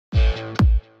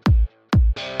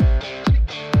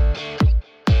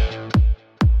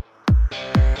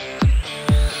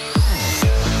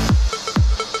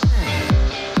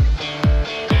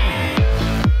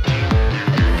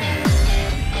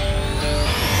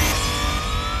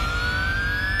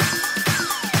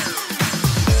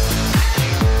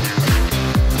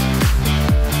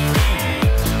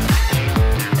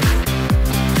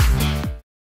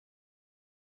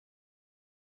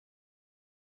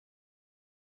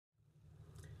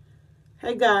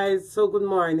Hey guys, so good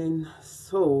morning.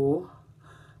 So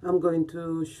I'm going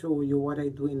to show you what I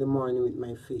do in the morning with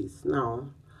my face.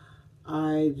 Now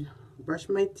I brush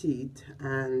my teeth,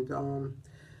 and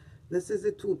this is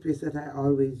a toothpaste that I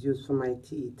always use for my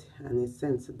teeth, and it's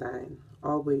Sensodyne.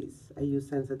 Always I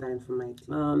use Sensodyne for my teeth.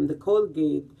 The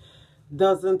Colgate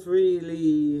doesn't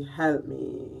really help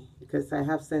me because I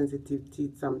have sensitive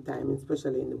teeth sometimes,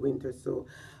 especially in the winter. So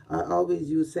I always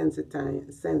use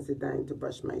Sensodyne to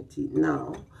brush my teeth.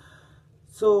 Now,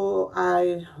 so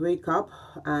I wake up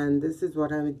and this is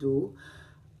what I would do.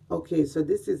 Okay, so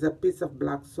this is a piece of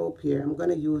black soap here. I'm going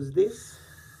to use this,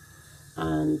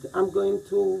 and I'm going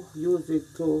to use it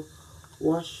to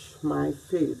wash my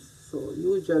face. So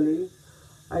usually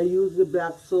I use the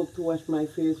black soap to wash my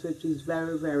face, which is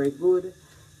very good,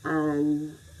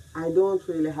 and I don't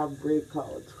really have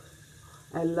breakout.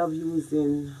 I love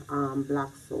using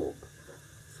black soap.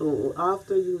 So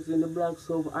after using the black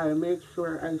soap, I make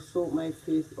sure I soak my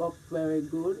face up very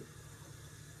good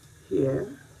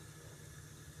here.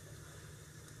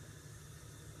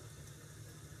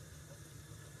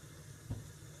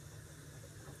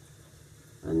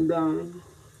 And then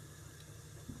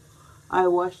I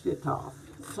washed it off.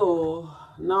 So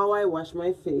now I wash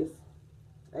my face.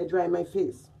 I dry my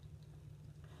face.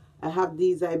 I have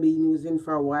these I've been using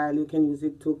for a while. You can use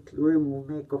it to remove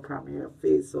makeup from your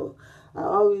face. So I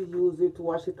always use it to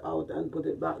wash it out and put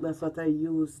it back. That's what I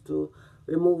use to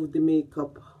remove the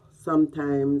makeup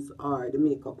sometimes, or the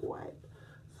makeup wipe.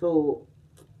 So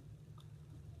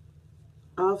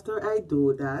after I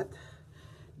do that,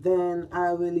 then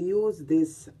I will use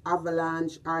this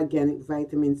Avalanche Organic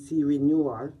Vitamin C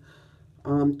Renewal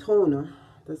toner.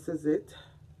 This is it.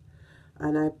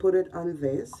 And I put it on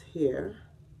this here.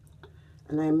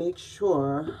 And I make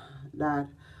sure that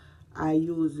I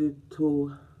use it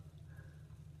to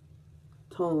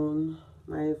tone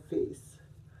my face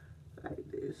like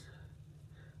this.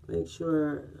 Make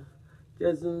sure it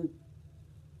doesn't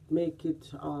make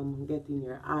it get in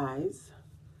your eyes.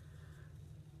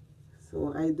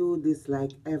 So I do this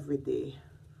like every day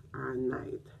or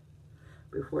night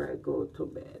before I go to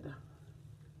bed.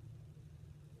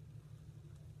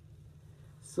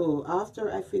 So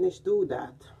after I finish do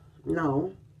that,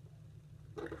 now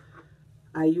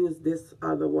I use this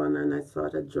other one and I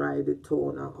sort of dry the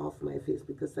toner off my face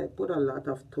because I put a lot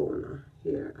of toner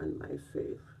here on my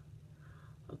face.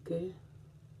 Okay,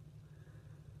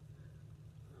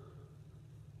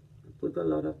 I put a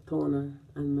lot of toner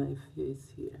on my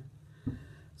face here.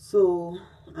 So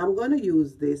I'm gonna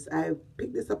use this. I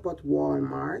picked this up at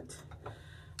Walmart,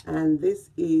 and this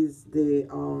is the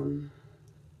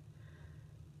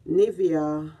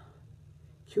Nivea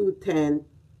Q10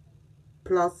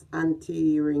 Plus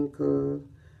Anti-Wrinkle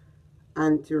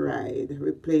Anti-Ride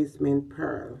Replacement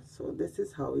Pearl. So this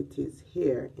is how it is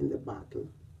here in the bottle.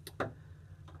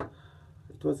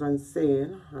 It was on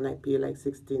sale and I pay like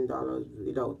 $16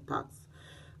 without tax.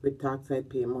 With tax I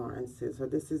pay more on sale. So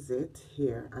this is it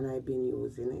here, and I've been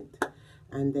using it.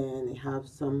 And then it have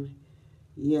some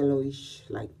yellowish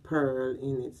like pearl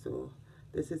in it. So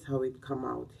this is how it come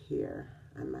out here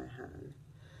on my hand.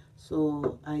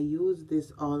 So I use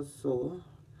this also,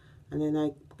 and then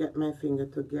I get my finger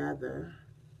together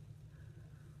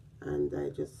and I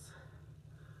just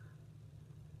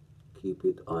keep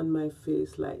it on my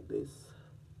face like this.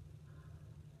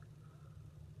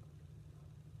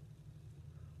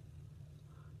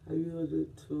 I use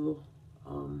it to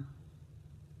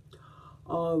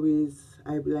always,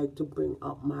 I like to bring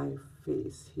up my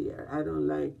face here. I don't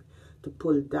like to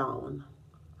pull down.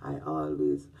 I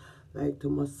always like to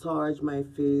massage my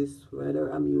face, whether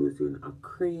I'm using a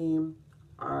cream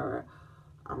or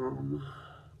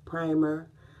primer.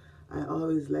 I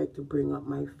always like to bring up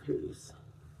my face.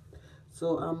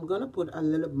 So I'm gonna put a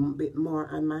little bit more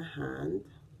on my hand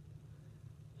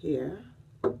here,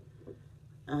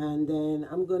 and then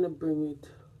I'm gonna bring it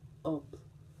up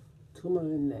to my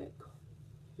neck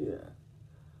here.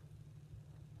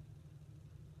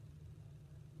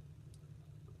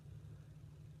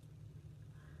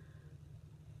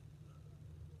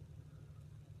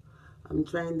 I'm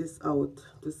trying this out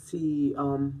to see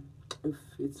if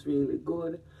it's really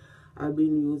good. I've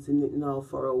been using it now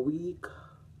for a week,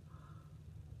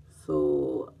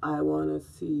 so I want to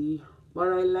see, but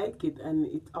I like it, and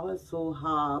it also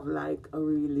have like a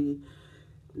really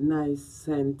nice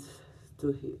scent to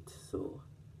it. So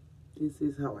this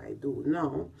is how I do.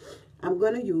 Now I'm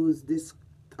gonna use this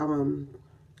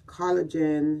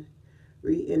collagen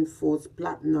reinforced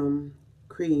platinum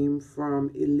cream from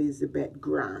Elizabeth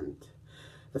Grant.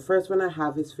 The first one I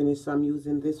have is finished, so I'm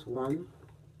using this one,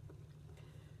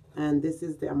 and this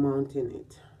is the amount in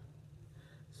it.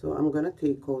 So I'm gonna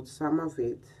take out some of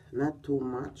it, not too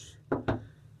much,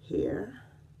 here,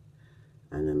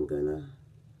 and I'm gonna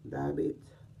dab it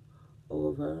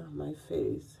over my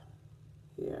face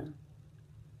here.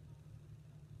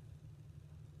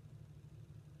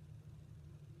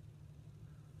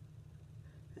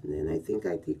 And then I think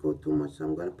I take out too much, so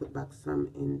I'm gonna put back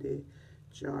some in the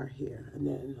jar here, and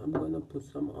then I'm gonna put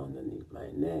some underneath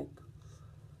my neck.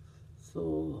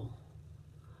 So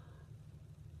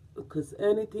because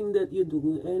anything that you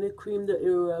do, any cream that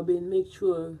you're rubbing, make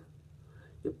sure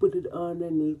you put it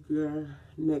underneath your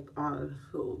neck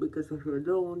also, because if you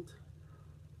don't,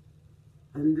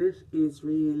 and this is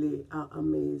really an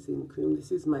amazing cream.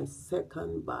 This is my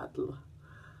second bottle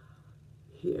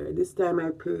here. This time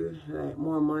I pay like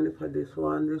more money for this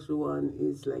one. This one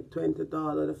is like $20.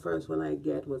 The first one I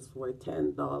get was for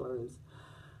 $10,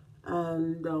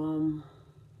 and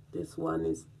this one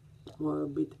is more a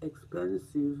bit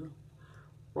expensive,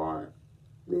 but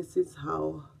this is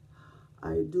how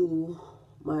I do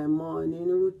my morning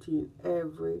routine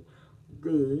every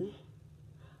day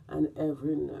and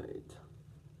every night.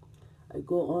 I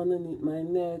go underneath my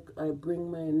neck, I bring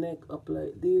my neck up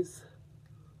like this,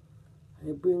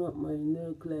 I bring up my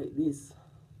neck like this,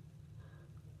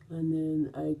 and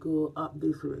then I go up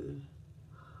this way,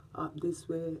 up this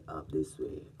way, up this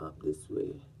way, up this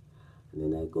way, and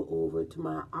then I go over to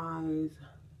my eyes,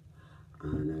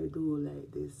 and I do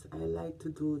like this. I like to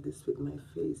do this with my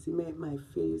face. It makes my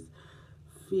face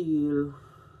feel,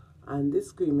 and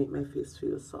this cream make my face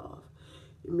feel soft.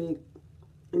 It make,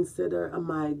 instead of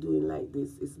am I doing like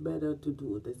this, it's better to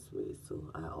do this way.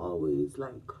 So I always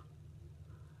like,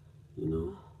 you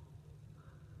know,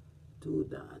 do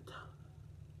that.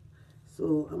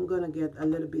 So I'm gonna get a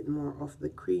little bit more of the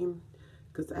cream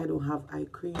because I don't have eye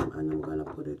cream, and I'm gonna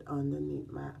put it underneath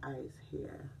my eyes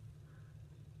here.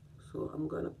 So I'm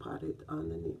gonna pat it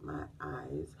underneath my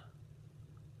eyes.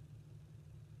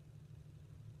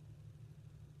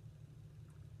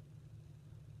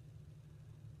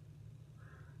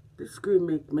 This cream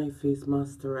make my face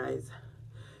moisturize.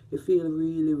 It feel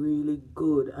really, really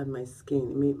good on my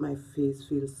skin. It make my face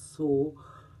feel so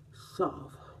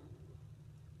soft.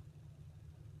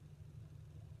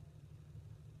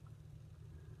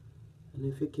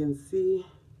 And if you can see,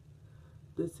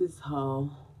 this is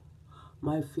how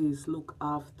my face look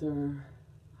after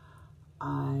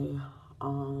I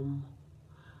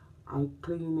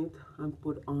clean it and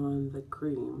put on the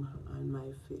cream on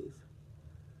my face.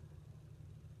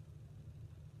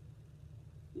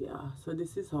 Yeah, so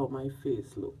this is how my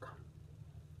face look.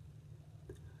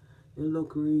 It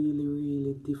look really,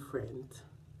 really different.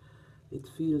 It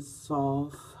feels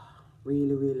soft,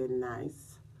 really, really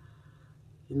nice,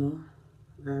 you know,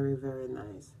 very, very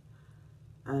nice.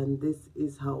 And this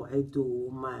is how I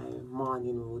do my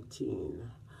morning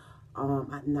routine.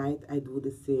 At night I do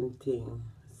the same thing.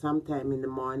 Sometime in the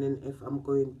morning, if I'm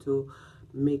going to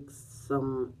mix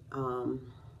some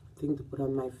thing to put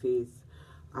on my face,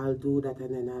 I'll do that,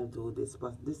 and then I'll do this.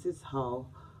 But this is how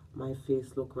my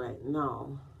face look right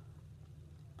now.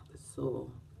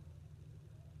 So,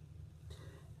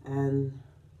 and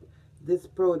this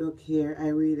product here, I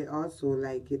really also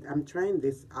like it. I'm trying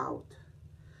this out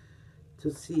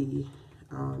to see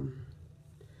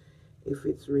if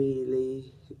it's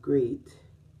really great.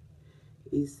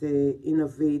 It's a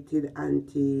innovative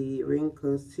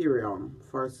anti-wrinkle serum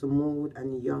for smooth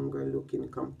and younger looking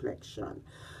complexion.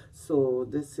 So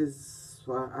this is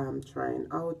what I'm trying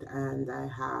out, and I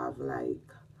have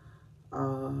like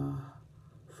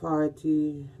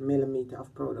 40 millimeter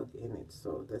of product in it.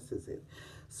 So this is it.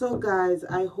 So guys,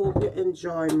 I hope you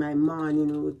enjoy my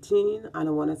morning routine, and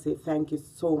I want to say thank you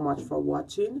so much for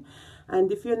watching.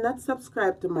 And if you're not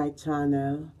subscribed to my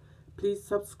channel, please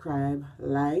subscribe,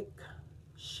 like,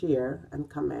 share, and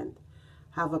comment.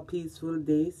 Have a peaceful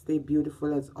day. Stay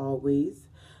beautiful as always,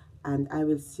 and I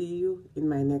will see you in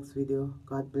my next video.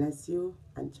 God bless you,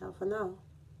 and ciao for now.